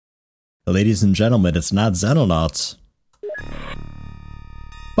Ladies and gentlemen, it's not Xenonauts.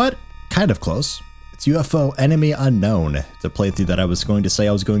 But kind of close. It's UFO Enemy Unknown. It's a playthrough that I was going to say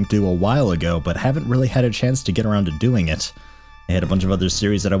I was going to do a while ago, but haven't really had a chance to get around to doing it. I had a bunch of other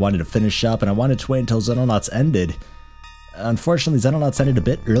series that I wanted to finish up, and I wanted to wait until Xenonauts ended. Unfortunately, Xenonauts ended a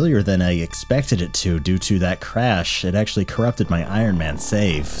bit earlier than I expected it to due to that crash. It actually corrupted my ironman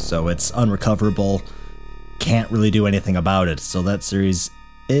save, so it's unrecoverable. Can't really do anything about it, so that series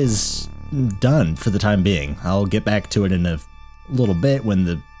is done for the time being. I'll get back to it in a little bit when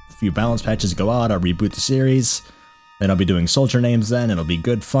the few balance patches go out. I'll reboot the series, and I'll be doing soldier names then. It'll be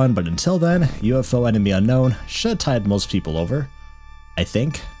good fun, but until then, UFO Enemy Unknown should tide most people over, I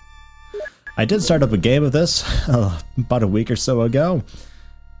think. I did start up a game of this about a week or so ago.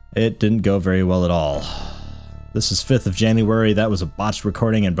 It didn't go very well at all. This is 5th of January. That was a botched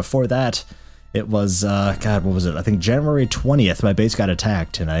recording, and before that, it was, God, what was it? I think January 20th, my base got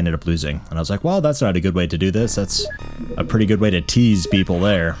attacked, and I ended up losing. And I was like, well, that's not a good way to do this. That's a pretty good way to tease people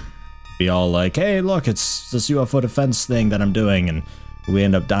there. Be all like, hey, look, it's this UFO defense thing that I'm doing, and we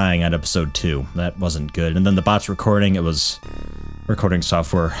end up dying at episode 2. That wasn't good. And then the bot's recording, it was recording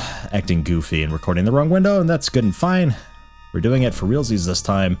software acting goofy and recording the wrong window, and that's good and fine. We're doing it for realsies this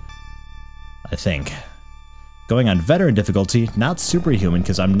time, I think. Going on veteran difficulty, not superhuman,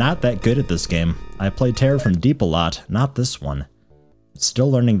 because I'm not that good at this game. I played Terror from the Deep a lot, not this one.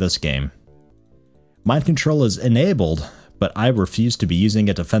 Still learning this game. Mind control is enabled, but I refuse to be using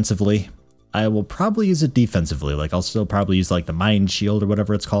it offensively. I will probably use it defensively, like I'll still probably use like the mind shield or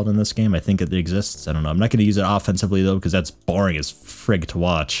whatever it's called in this game. I think it exists, I don't know. I'm not going to use it offensively though, because that's boring as frig to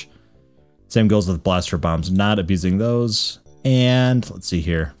watch. Same goes with blaster bombs, not abusing those. And let's see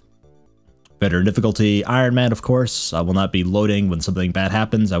here. Veteran difficulty, Ironman, of course. I will not be loading when something bad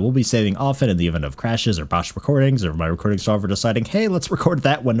happens. I will be saving often in the event of crashes or botched recordings, or my recording software deciding, hey, let's record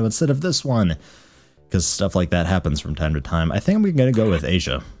that one instead of this one. Because stuff like that happens from time to time. I think I'm going to go with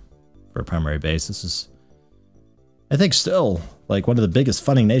Asia for a primary base. This is, I think, still, like, one of the biggest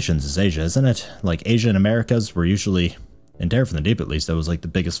funding nations is Asia, isn't it? Like, Asia and Americas were usually, in Terror from the Deep at least, that was like the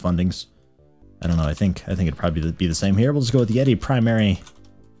biggest fundings. I don't know, I think it'd probably be the same here. We'll just go with Yeti primary.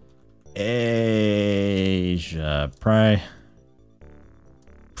 Asia,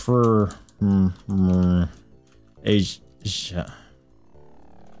 Asia,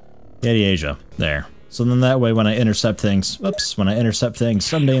 Yeti Asia, there. So then that way when I intercept things,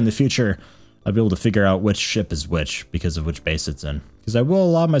 someday in the future, I'll be able to figure out which ship is which because of which base it's in. Because I will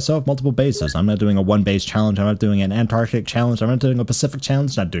allow myself multiple bases. I'm not doing a one base challenge, I'm not doing an Antarctic challenge, I'm not doing a Pacific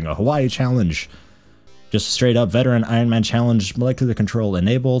challenge, not doing a Hawaii challenge. Just a straight up veteran Ironman challenge, molecular control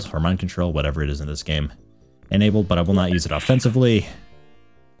enabled, or mind control, whatever it is in this game. Enabled, but I will not use it offensively.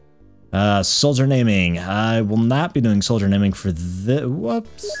 Soldier naming. I will not be doing soldier naming for this.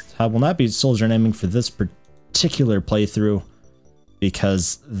 Whoops. I will not be soldier naming for this particular playthrough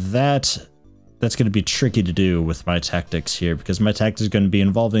because that's going to be tricky to do with my tactics here, because my tactics is going to be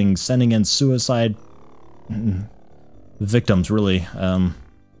involving sending in suicide victims, really.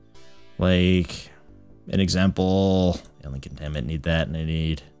 Like an example, alien contaminant, need that, and I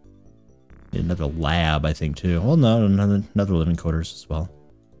need another lab, I think, too. Well, no, another living quarters as well.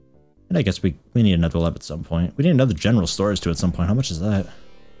 And I guess we need another lab at some point. We need another general storage too at some point. How much is that?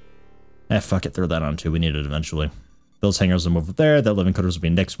 Fuck it, throw that on too. We need it eventually. Those hangars will move up there. That living quarters will be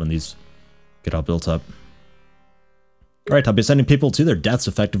nixed when these get all built up. Alright, I'll be sending people to their deaths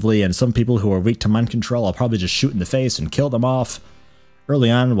effectively, and some people who are weak to mind control, I'll probably just shoot in the face and kill them off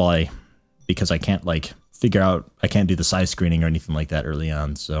early on because I can't, like, figure out, I can't do the size screening or anything like that early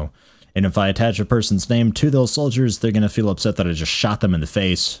on, so. And if I attach a person's name to those soldiers, they're going to feel upset that I just shot them in the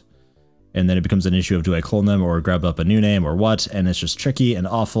face. And then it becomes an issue of, do I clone them or grab up a new name or what? And it's just tricky and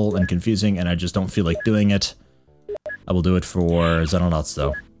awful and confusing, and I just don't feel like doing it. I will do it for Xenonauts,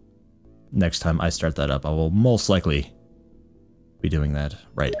 though. Next time I start that up, I will most likely be doing that.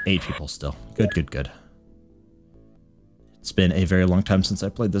 Right, 8 people still. Good, good, good. It's been a very long time since I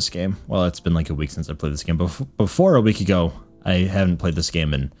played this game. Well, it's been like a week since I played this game. Before a week ago, I haven't played this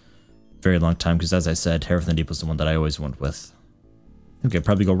game in a very long time, because as I said, Terror from the Deep was the one that I always went with. Okay,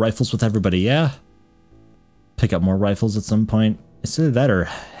 probably go rifles with everybody, yeah? Pick up more rifles at some point. It's either that or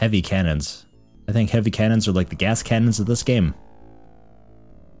heavy cannons. I think heavy cannons are like the gas cannons of this game.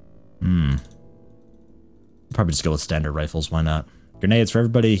 Probably just go with standard rifles, why not? Grenades for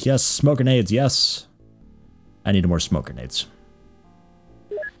everybody, yes. Smoke grenades, yes. I need more smoke grenades.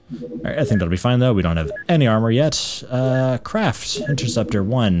 Alright, I think that'll be fine though. We don't have any armor yet. Craft. Interceptor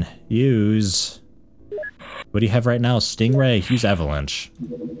 1. Use... What do you have right now? Stingray? Use Avalanche.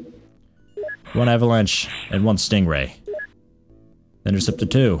 1 Avalanche and 1 Stingray. Interceptor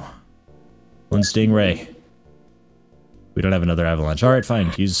 2. One stingray. We don't have another avalanche. Alright,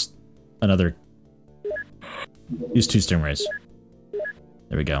 fine. Use another... Use 2 stingrays.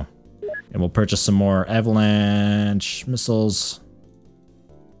 There we go. And we'll purchase some more avalanche missiles.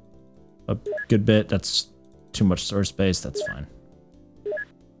 A good bit. That's too much store space. That's fine.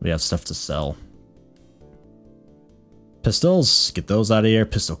 We have stuff to sell. Pistols, get those out of here.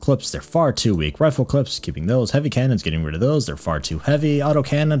 Pistol clips, they're far too weak. Rifle clips, keeping those. Heavy cannons, getting rid of those. They're far too heavy.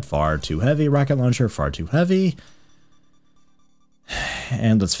 Autocannon, far too heavy. Rocket launcher, far too heavy.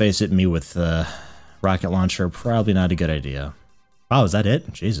 And let's face it, me with rocket launcher, probably not a good idea. Oh, is that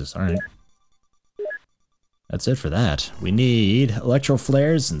it? Jesus, alright. That's it for that. We need electro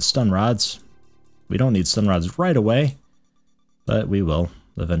flares and stun rods. We don't need stun rods right away, but we will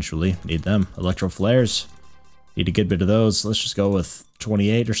eventually need them. Electro flares. Need a good bit of those. Let's just go with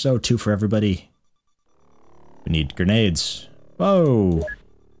 28 or so, 2 for everybody. We need grenades. Whoa!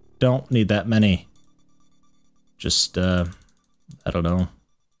 Don't need that many. Just, I don't know.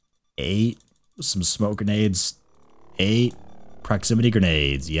 8. Some smoke grenades. 8. Proximity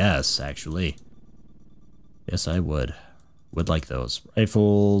grenades. Yes, actually. Yes, I would. Would like those.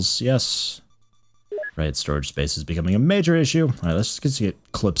 Rifles, yes. Right, storage space is becoming a major issue. Alright, let's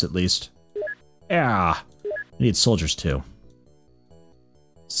get clips at least. Yeah! We need soldiers too.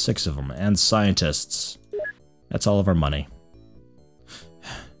 6 of them, and scientists. That's all of our money.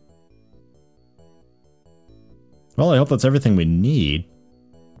 Well, I hope that's everything we need.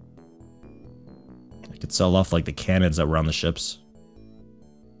 I could sell off like the cannons that were on the ships.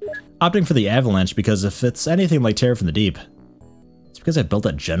 Opting for the avalanche because if it's anything like Terror from the Deep, it's because I built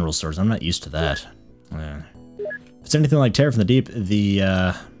at general stores. I'm not used to that. If it's anything like Terror from the Deep, the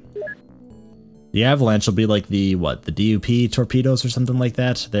avalanche will be like the, what, the DUP torpedoes or something like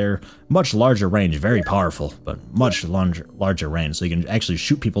that. They're much larger range, very powerful, but much larger range. So you can actually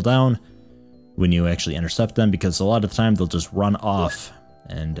shoot people down when you actually intercept them, because a lot of the time they'll just run off,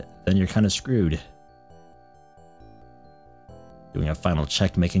 and then you're kind of screwed. Doing a final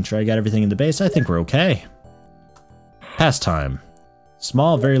check, making sure I got everything in the base. I think we're okay. Pastime.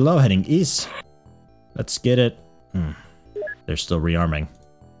 Small, very low, heading east. Let's get it. They're still rearming.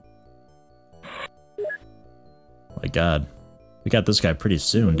 My god. We got this guy pretty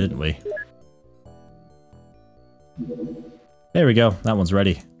soon, didn't we? There we go. That one's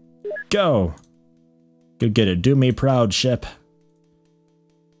ready. Go! Go get it. Do me proud, ship.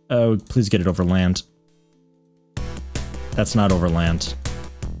 Oh, please get it over land. That's not over land.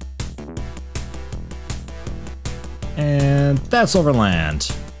 And that's over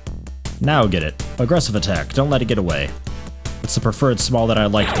land. Now get it. Aggressive attack. Don't let it get away. It's the preferred small that I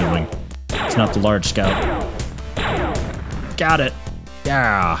like doing. It's not the large scout. Got it.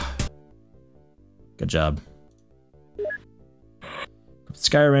 Yeah. Good job.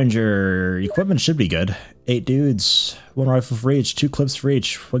 Sky Ranger equipment should be good. 8 dudes, 1 rifle for each, 2 clips for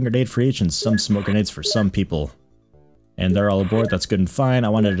each, 1 grenade for each, and some smoke grenades for some people. And they're all aboard. That's good and fine. I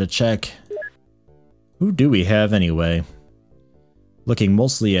wanted to check. Who do we have anyway? Looking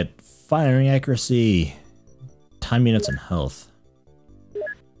mostly at firing accuracy, time units, and health.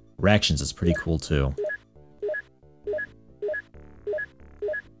 Reactions is pretty cool too.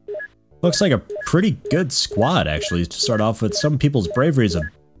 Looks like a pretty good squad, actually, to start off with. Some people's bravery is a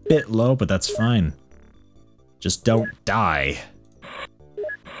bit low, but that's fine. Just don't die.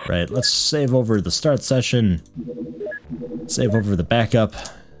 Right, let's save over the start session. Save over the backup.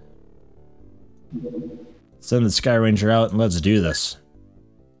 Send the Sky Ranger out and let's do this.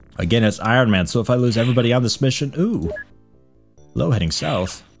 Again, it's Iron Man, so if I lose everybody on this mission... Ooh. Low heading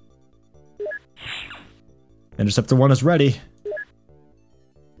south. Interceptor 1 is ready.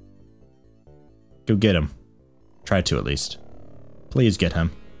 Go get him. Try to, at least. Please get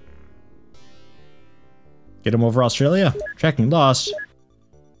him. Get him over Australia? Tracking lost.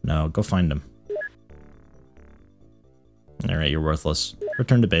 No, go find him. Alright, you're worthless.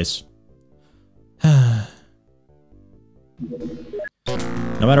 Return to base. No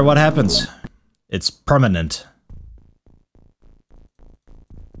matter what happens, it's permanent.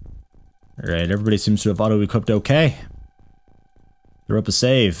 Alright, everybody seems to have auto-equipped okay. Throw up a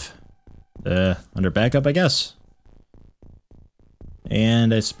save. Under backup, I guess.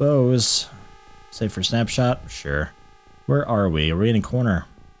 And I suppose... Save for snapshot? Sure. Where are we? Are we in a corner?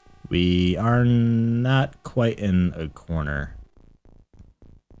 We are not quite in a corner.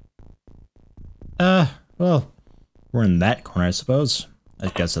 Well, we're in that corner, I suppose. I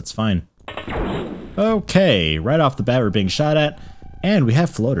guess that's fine. Okay, right off the bat we're being shot at, and we have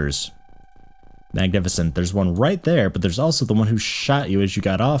floaters. Magnificent. There's one right there, but there's also the one who shot you as you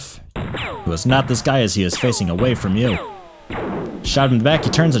got off. It was not this guy as he is facing away from you. Shot him in the back, he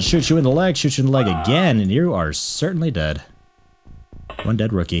turns and shoots you in the leg, shoots you in the leg again, and you are certainly dead. One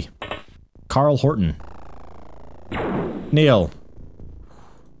dead rookie. Carl Horton. Neil.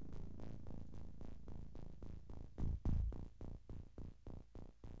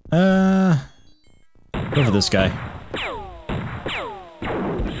 Go for this guy.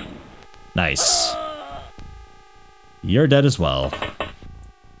 Nice. You're dead as well.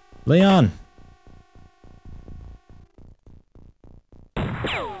 Leon.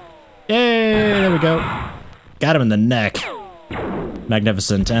 Yay, there we go. Got him in the neck.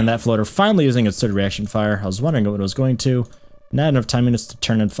 Magnificent. And that floater finally using its third reaction fire. I was wondering what it was going to. Not enough time minutes to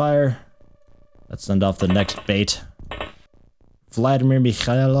turn and fire. Let's send off the next bait. Vladimir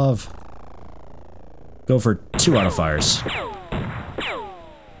Mikhailov. Go for 2 auto fires.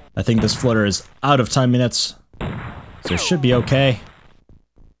 I think this floater is out of time minutes, so it should be okay.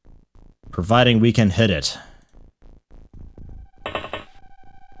 Providing we can hit it.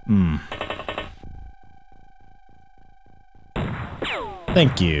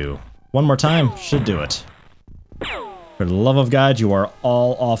 Thank you. One more time, should do it. For the love of God, you are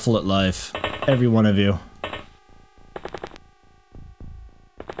all awful at life. Every one of you.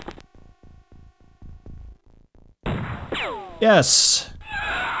 Yes!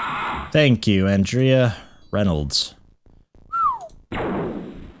 Thank you, Andrea Reynolds.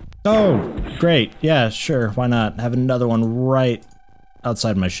 Oh, great. Yeah, sure. Why not? Have another one right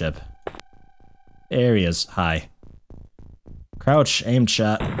outside my ship. There he is. Hi. Crouch, aimed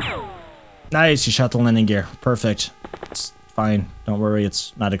shot. Nice, you shot the landing gear. Perfect. It's fine. Don't worry,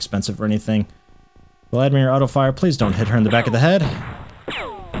 it's not expensive or anything. Vladimir, auto fire. Please don't hit her in the back of the head.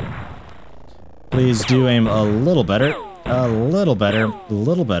 Please do aim a little better. A little better. A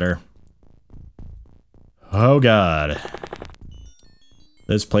little better. Oh god.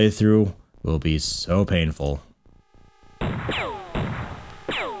 This playthrough will be so painful.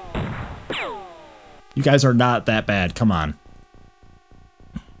 You guys are not that bad. Come on.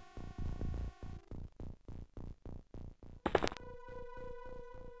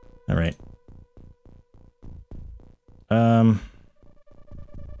 All right.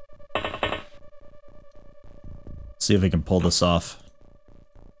 Let's see if we can pull this off.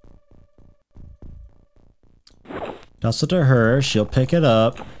 Toss it to her. She'll pick it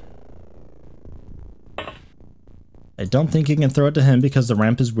up. I don't think you can throw it to him because the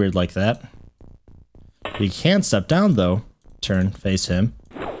ramp is weird like that. You can step down though. Turn, face him.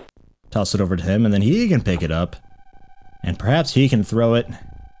 Toss it over to him and then he can pick it up. And perhaps he can throw it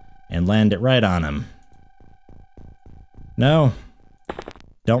and land it right on him. No.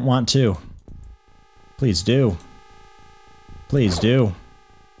 Don't want to. Please do. Please do.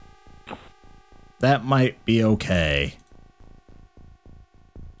 That might be okay.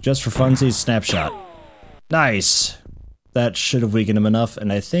 Just for funsies, snapshot. Nice! That should have weakened him enough,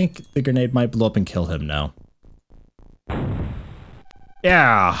 and I think the grenade might blow up and kill him now.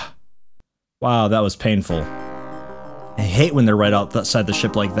 Yeah! Wow, that was painful. I hate when they're right outside the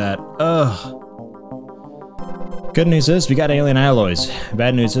ship like that. Ugh. Good news is we got alien alloys.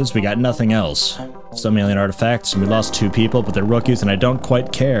 Bad news is we got nothing else. Some alien artifacts, and we lost 2 people, but they're rookies and I don't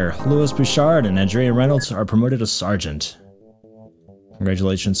quite care. Louis Bouchard and Andrea Reynolds are promoted to sergeant.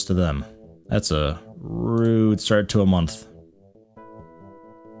 Congratulations to them. That's a rude start to a month.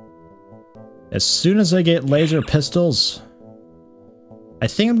 As soon as I get laser pistols, I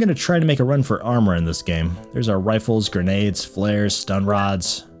think I'm gonna try to make a run for armor in this game. There's our rifles, grenades, flares, stun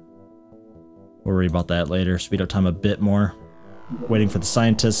rods. We'll worry about that later. Speed up time a bit more. Waiting for the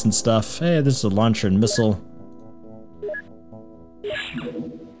scientists and stuff. Hey, this is a launcher and missile.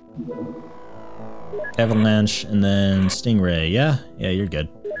 Avalanche and then Stingray. Yeah? Yeah, you're good.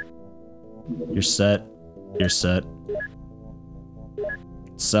 You're set. You're set.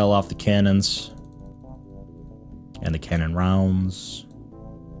 Sell off the cannons. And the cannon rounds.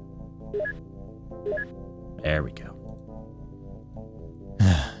 There we go.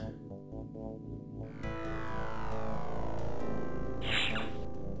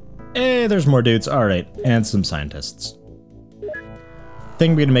 Hey, there's more dudes. Alright, and some scientists. I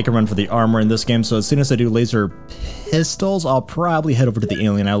think we're gonna make a run for the armor in this game, so as soon as I do laser pistols, I'll probably head over to the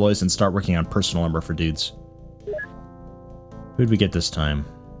alien alloys and start working on personal armor for dudes. Who'd we get this time?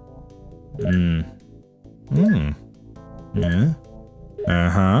 Yeah.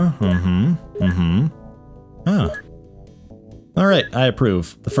 Huh. Alright, I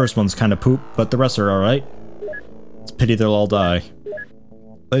approve. The first one's kinda poop, but the rest are alright. It's a pity they'll all die.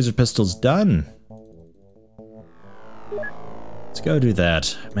 Laser pistol's done. Let's go do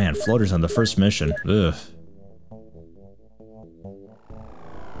that. Man, floaters on the first mission. Ugh.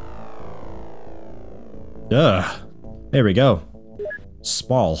 Ugh. There we go.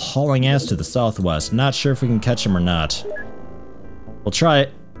 Small, hauling ass to the southwest. Not sure if we can catch him or not. We'll try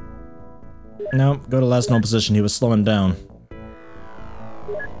it. No, go to last known position. He was slowing down.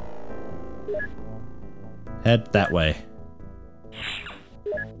 Head that way.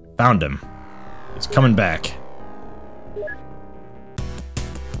 Found him. He's coming back.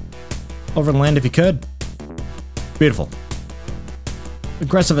 Over the land if you could. Beautiful.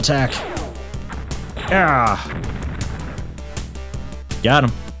 Aggressive attack. Ah. Got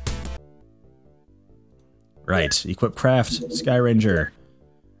him. Right. Equip craft. Sky Ranger.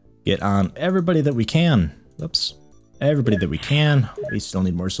 Get on everybody that we can. Oops. Everybody that we can. We still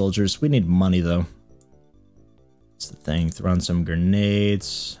need more soldiers. We need money though. That's the thing. Throw on some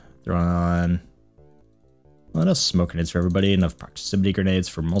grenades. Throw on... Well, enough smoke grenades for everybody. Enough proximity grenades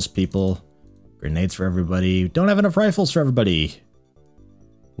for most people. Grenades for everybody. Don't have enough rifles for everybody.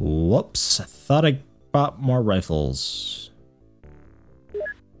 Whoops. I thought I bought more rifles.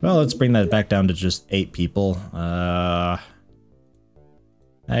 Well, let's bring that back down to just 8 people. I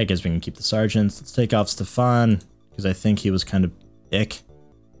guess we can keep the sergeants. Let's take off Stefan, because I think he was kind of ick.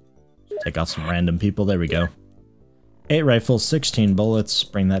 Take off some random people. There we go. 8 rifles, 16 bullets.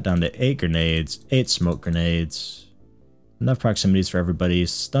 Bring that down to 8 grenades, 8 smoke grenades. Enough proximities for everybody.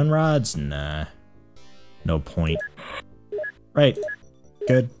 Stun rods? Nah. No point. Right.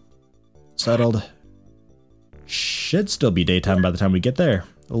 Good. Settled. Should still be daytime by the time we get there.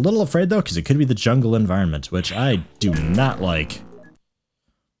 A little afraid though, because it could be the jungle environment, which I do not like.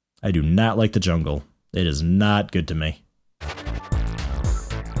 I do not like the jungle. It is not good to me.